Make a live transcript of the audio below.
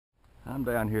I'm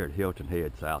down here at Hilton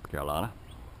Head, South Carolina,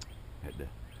 at the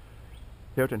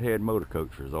Hilton Head Motor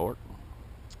Coach Resort.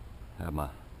 Have my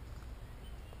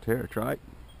trike.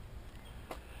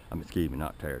 Excuse me,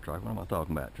 not trike. What am I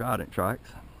talking about? Trident trikes,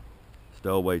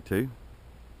 stowaway 2.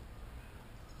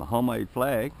 My homemade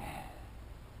flag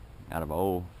out of an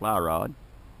old fly rod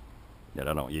that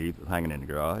I don't use. It's hanging in the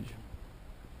garage.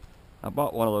 I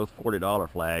bought one of those $40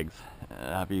 flags.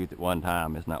 I've used it one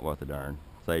time. It's not worth a darn.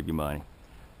 Save you money.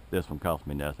 This one cost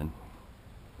me nothing.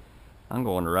 I'm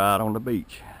going to ride on the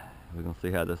beach. We're going to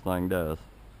see how this thing does.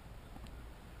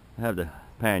 I have the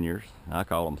panniers. I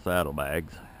call them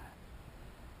saddlebags.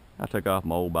 I took off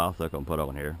my old bicycle and put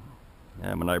on here.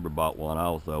 Yeah, my neighbor bought one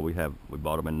also. We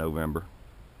bought them in November.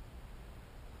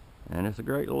 And it's a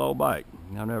great little old bike.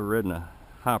 I've never ridden a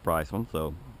high price one,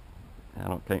 so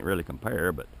I can't really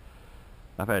compare, but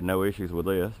I've had no issues with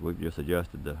this. We've just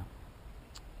adjusted the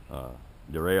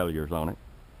derailleurs on it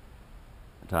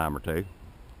a time or two,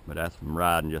 but that's from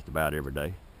riding just about every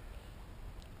day.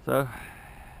 So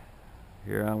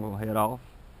here I'm going to head off.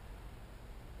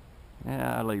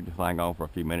 Yeah, I'll leave the thing on for a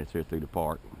few minutes here through the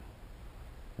park,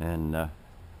 and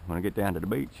when I get down to the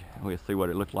beach, we'll see what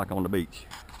it looks like on the beach.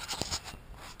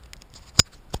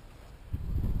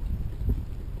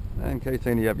 In case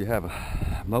any of you have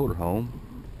a motorhome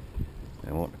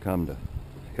and want to come to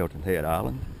Hilton Head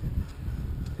Island,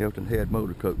 Hilton Head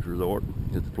Motor Coach Resort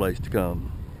is the place to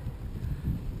come.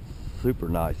 Super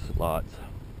nice lots,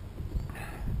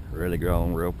 really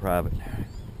grown, real private,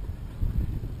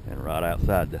 and right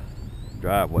outside the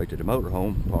driveway to the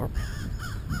motorhome park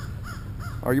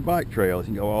are your bike trails.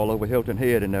 You can go all over Hilton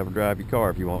Head and never drive your car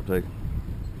if you want to,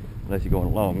 unless you're going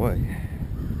a long way.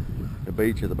 The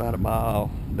beach is about a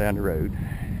mile down the road.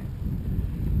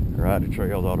 Ride the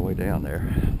trails all the way down there.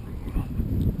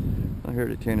 I hear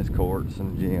the tennis courts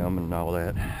and gym and all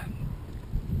that.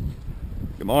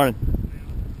 Good morning.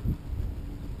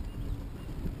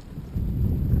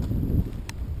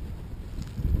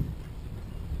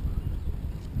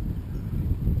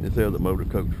 This is a motor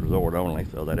coach resort only,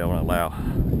 so they don't allow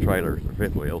trailers or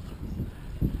fifth wheels.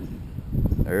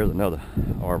 There's another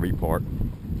RV park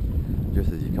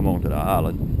just as you come onto the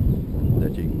island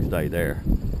that you can stay there.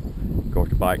 Of course,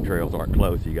 the bike trails aren't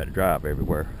closed, so you got to drive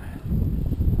everywhere.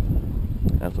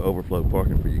 That's overflow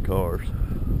parking for your cars.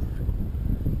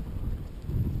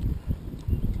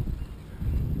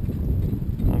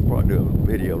 I'll probably do a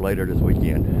video later this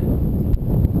weekend.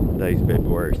 Today's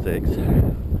February 6th.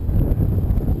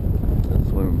 The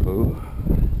swimming pool.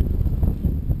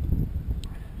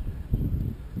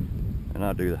 And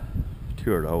I'll do the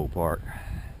tour of the whole park.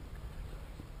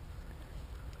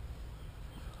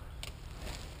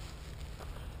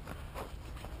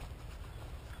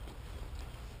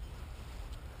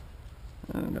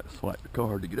 I got to swipe the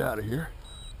card to get out of here.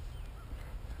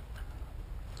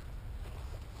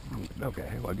 Okay,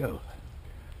 here we go.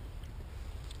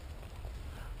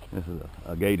 This is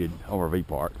a gated RV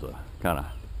park, so kind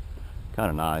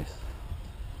of nice.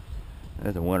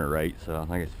 There's a winter rate, so I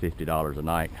think it's $50 a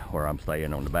night where I'm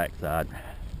staying on the back side.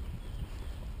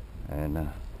 And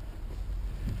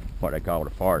what they call the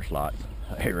forest lots,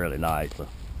 they're really nice. So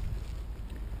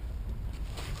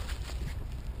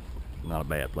not a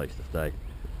bad place to stay.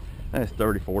 And it's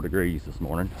 34 degrees this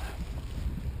morning.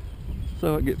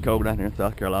 So it gets cold down here in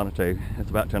South Carolina too. It's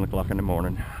about 10 o'clock in the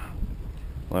morning.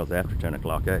 Well, it's after 10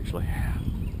 o'clock actually.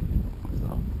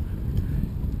 So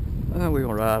we're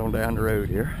gonna ride on down the road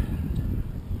here.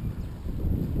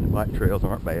 The bike trails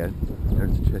aren't bad.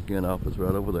 There's the check-in office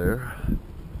right over there.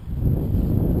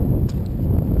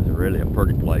 It's really a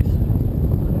pretty place.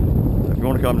 So if you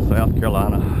want to come to South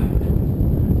Carolina,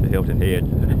 to Hilton Head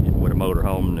with a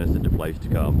motorhome, this is the place to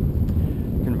come.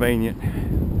 Convenient.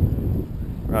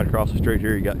 Right across the street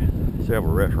here you got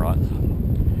several restaurants.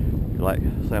 If you like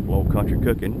simple old country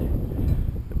cooking,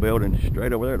 the building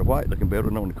straight over there, the white looking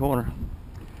building on the corner,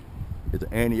 is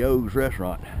an Annie O's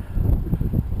restaurant.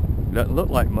 Doesn't look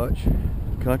like much.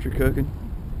 Country cooking,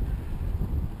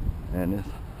 and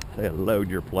they load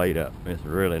your plate up. It's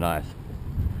really nice.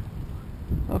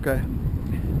 Okay,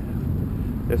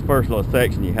 this first little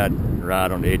section you had to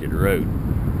ride on the edge of the road.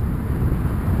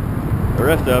 The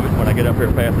rest of it, when I get up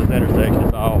here past this intersection,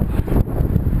 it's all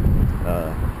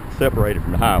separated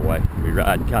from the highway. We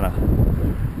ride kind of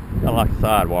like a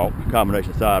sidewalk, a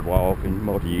combination sidewalk and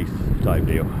multi-use type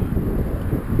deal.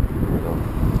 So,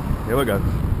 here we go.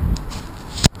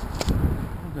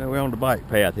 Okay, we're on the bike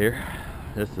path here.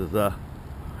 This is the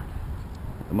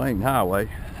main highway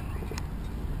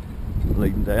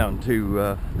leading down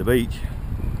to the beach.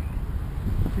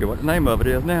 I forget what the name of it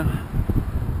is now.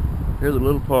 Here's a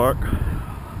little park.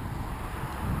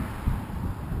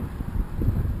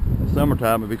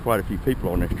 summertime, there'll be quite a few people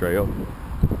on this trail.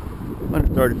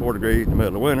 134 degrees in the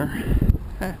middle of winter.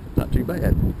 Not too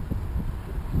bad. In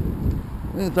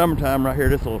the summertime, right here,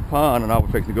 this little pond, and I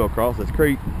was fixing to go across this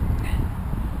creek.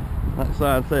 Like the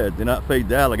sign said, do not feed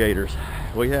the alligators.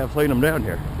 We have seen them down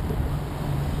here.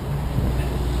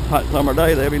 Hot summer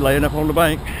day, they'll be laying up on the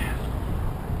bank.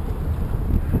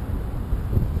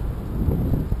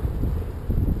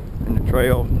 And the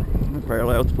trail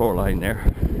parallels the floor lane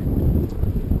there.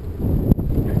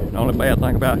 The only bad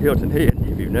thing about Hilton Head,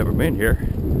 if you've never been here,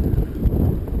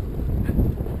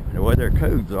 the way their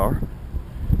codes are,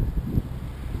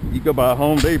 you go by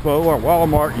Home Depot or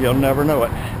Walmart, you'll never know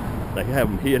it. They have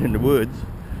them hid in the woods.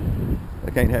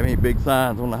 They can't have any big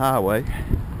signs on the highway.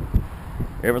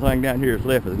 Everything down here is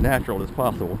left as natural as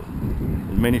possible,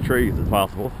 as many trees as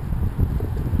possible.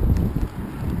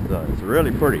 So it's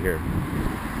really pretty here.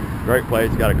 Great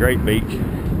place, got a great beach.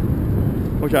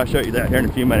 Which I'll show you that here in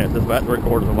a few minutes. It's about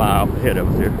 3/4 of a mile ahead of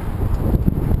us here.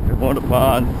 There's one of the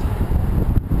ponds.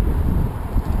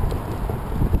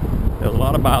 There's a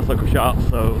lot of bicycle shops,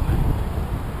 so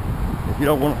if you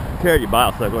don't want to carry your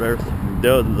bicycle, there's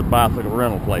dozens of bicycle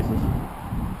rental places.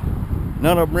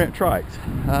 None of them rent trikes.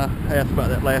 I asked about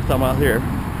that last time I was here,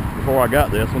 before I got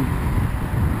this one.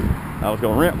 I was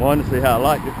going to rent one to see how I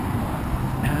liked it.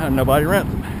 Nobody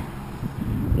rents them.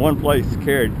 One place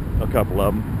carried a couple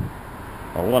of them,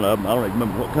 or one of them. I don't even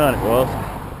remember what kind it was.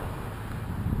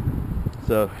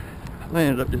 So I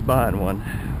ended up just buying one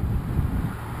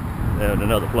at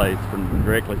another place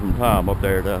directly from Tom up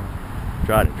there to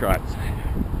Trident trikes.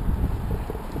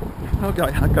 Okay,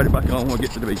 I cut it back on when we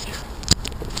get to the beach.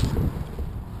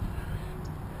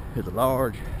 There's a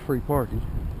large free parking,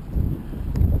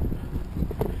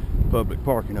 public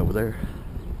parking over there.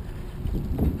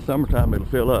 Summertime it'll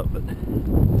fill up, but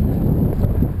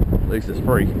at least it's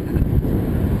free.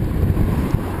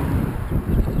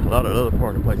 A lot of other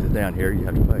parking places down here you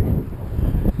have to pay.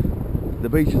 The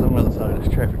beach is on the other side of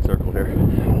this traffic circle here.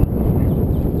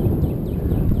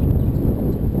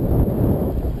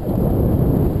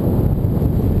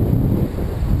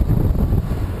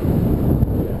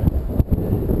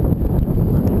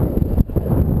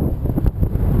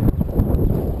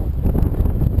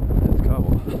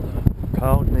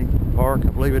 Park, I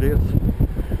believe it is.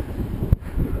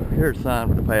 Here's a sign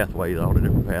with the pathways, all the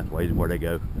different pathways and where they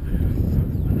go.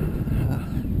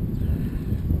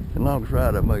 The longest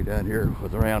ride I made down here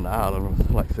was around the island. It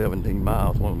was like 17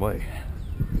 miles one way.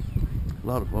 A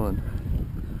lot of fun.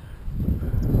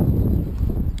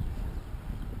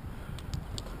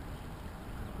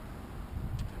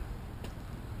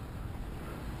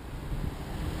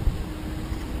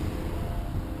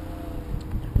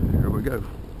 Here we go.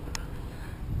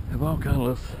 Have all kind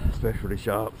of specialty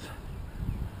shops.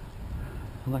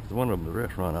 I think it's one of them the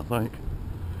restaurant, I think.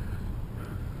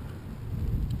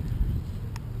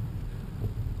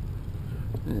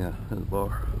 Yeah, there's a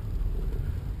bar.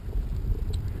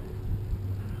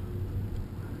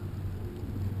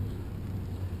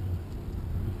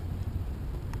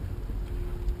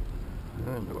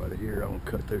 And nobody here. I'm gonna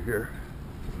cut through here.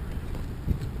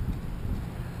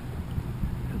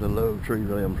 There's a low tree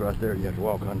limbs right there you have to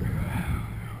walk under.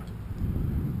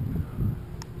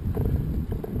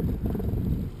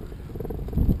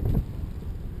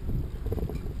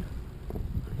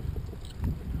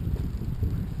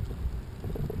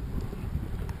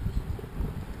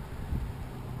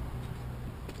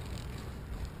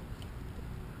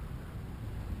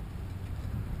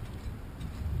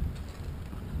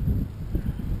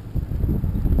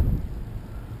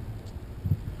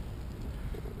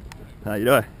 How you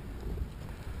doing?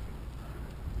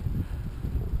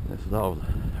 This is all the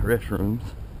restrooms,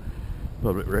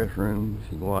 public restrooms.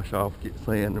 You can wash off, get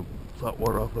sand and salt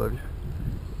water off of you.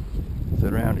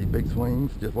 Sit around these big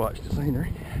swings, just watch the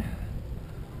scenery.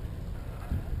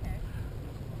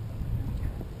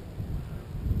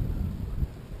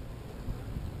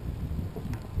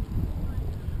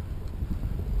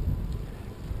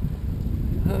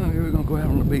 Oh, here we're gonna go out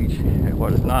on the beach. And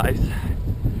what is nice,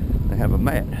 they have a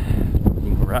mat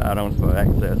you can ride on for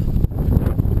access to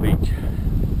the beach.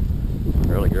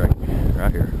 Really great,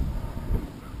 right here.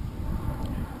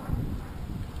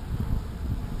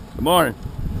 Good morning.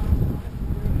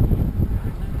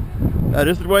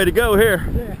 This is the way to go here.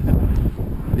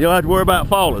 You don't have to worry about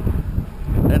falling,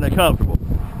 and they're comfortable.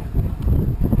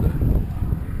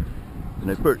 And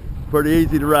they're pretty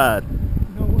easy to ride.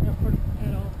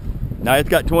 Now it's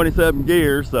got 27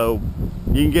 gears, so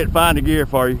you can find a gear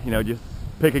for you. You know, just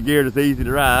pick a gear that's easy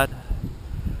to ride.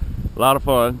 A lot of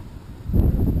fun,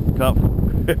 comfortable.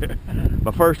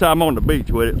 My first time on the beach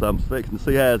with it, so I'm fixing to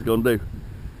see how it's gonna do.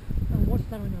 What's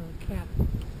that camera?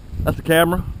 That's a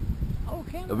camera. Oh,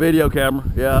 camera? A video camera.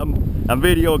 Yeah, I'm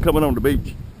videoing coming on the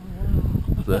beach.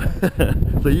 Oh,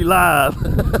 wow. So you live.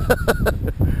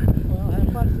 Well,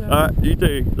 have fun, sir. All right, you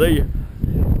too. See ya.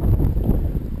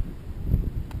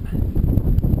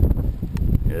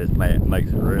 Yeah, this mat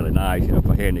makes it really nice, you know,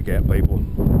 for handicapped people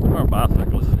or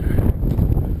bicyclists.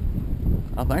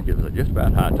 I think it was just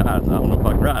about high tide, so I don't know if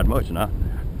I can ride much or not.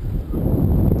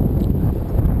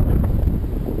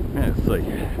 Let's see.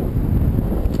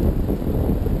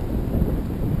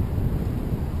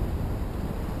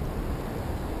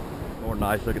 More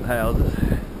nice looking houses.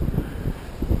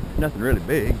 Nothing really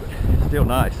big, but still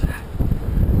nice.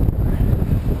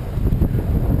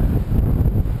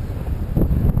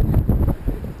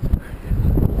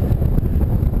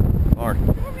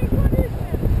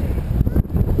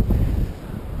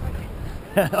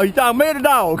 Oh, you talking me or the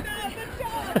dog? No,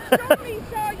 the dog. He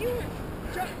saw you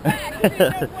jump back. He didn't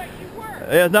know what you were.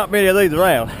 There's not many of these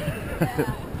around.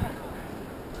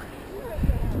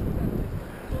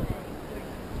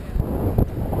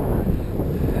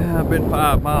 I've been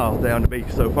 5 miles down the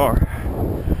beach so far.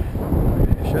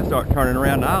 Should start turning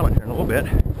around the island here in a little bit. I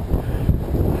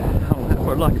don't know, if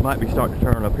we're lucky, might be starting to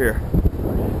turn up here.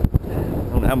 I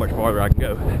don't know how much farther I can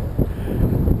go.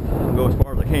 I'll go as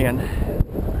far as I can.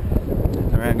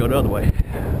 Turn around and go the other way.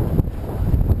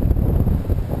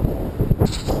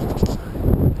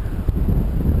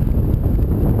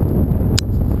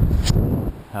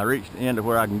 I reached the end of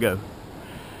where I can go.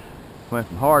 Went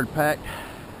from hard packed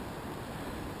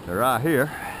to right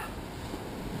here.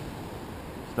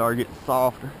 Started getting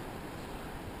softer.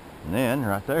 And then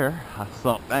right there, I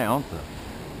sunk down. So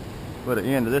for the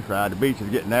end of this ride, the beach is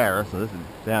getting narrow, so this is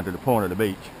down to the point of the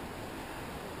beach.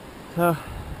 So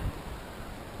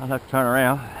I'll have to turn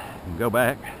around and go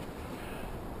back.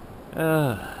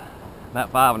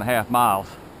 About 5.5 miles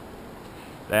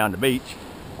down the beach.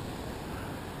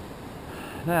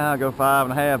 Now I'll go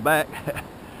 5.5 back to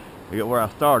get where I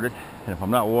started, and if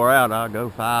I'm not wore out, I'll go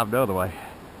 5 the other way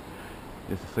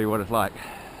just to see what it's like.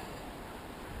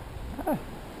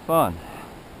 Fun.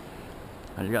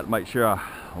 I just got to make sure I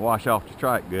wash off the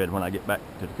trike good when I get back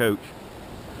to the coach.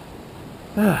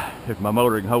 If my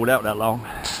motor can hold out that long.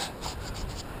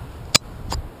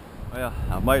 Well,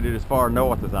 I've made it as far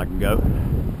north as I can go.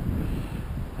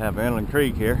 Have an inland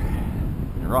creek here,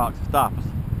 and the rocks stop us.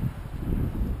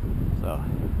 So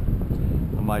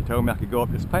somebody told me I could go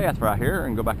up this path right here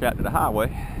and go back out to the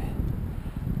highway.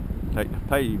 Take the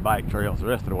paved bike trails the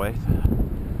rest of the way. So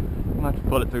I'm gonna have to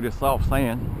pull it through this soft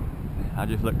sand. I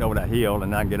just looked over that hill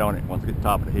and I can get on it once I get to the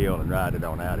top of the hill and ride it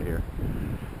on out of here.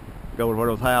 Go to where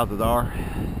those houses are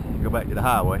and go back to the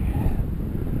highway.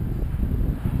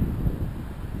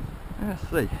 Let's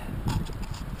see.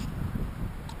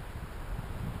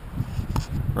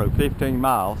 Rode 15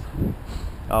 miles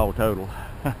all total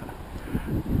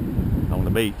on the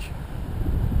beach.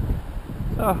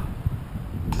 So,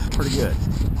 pretty good.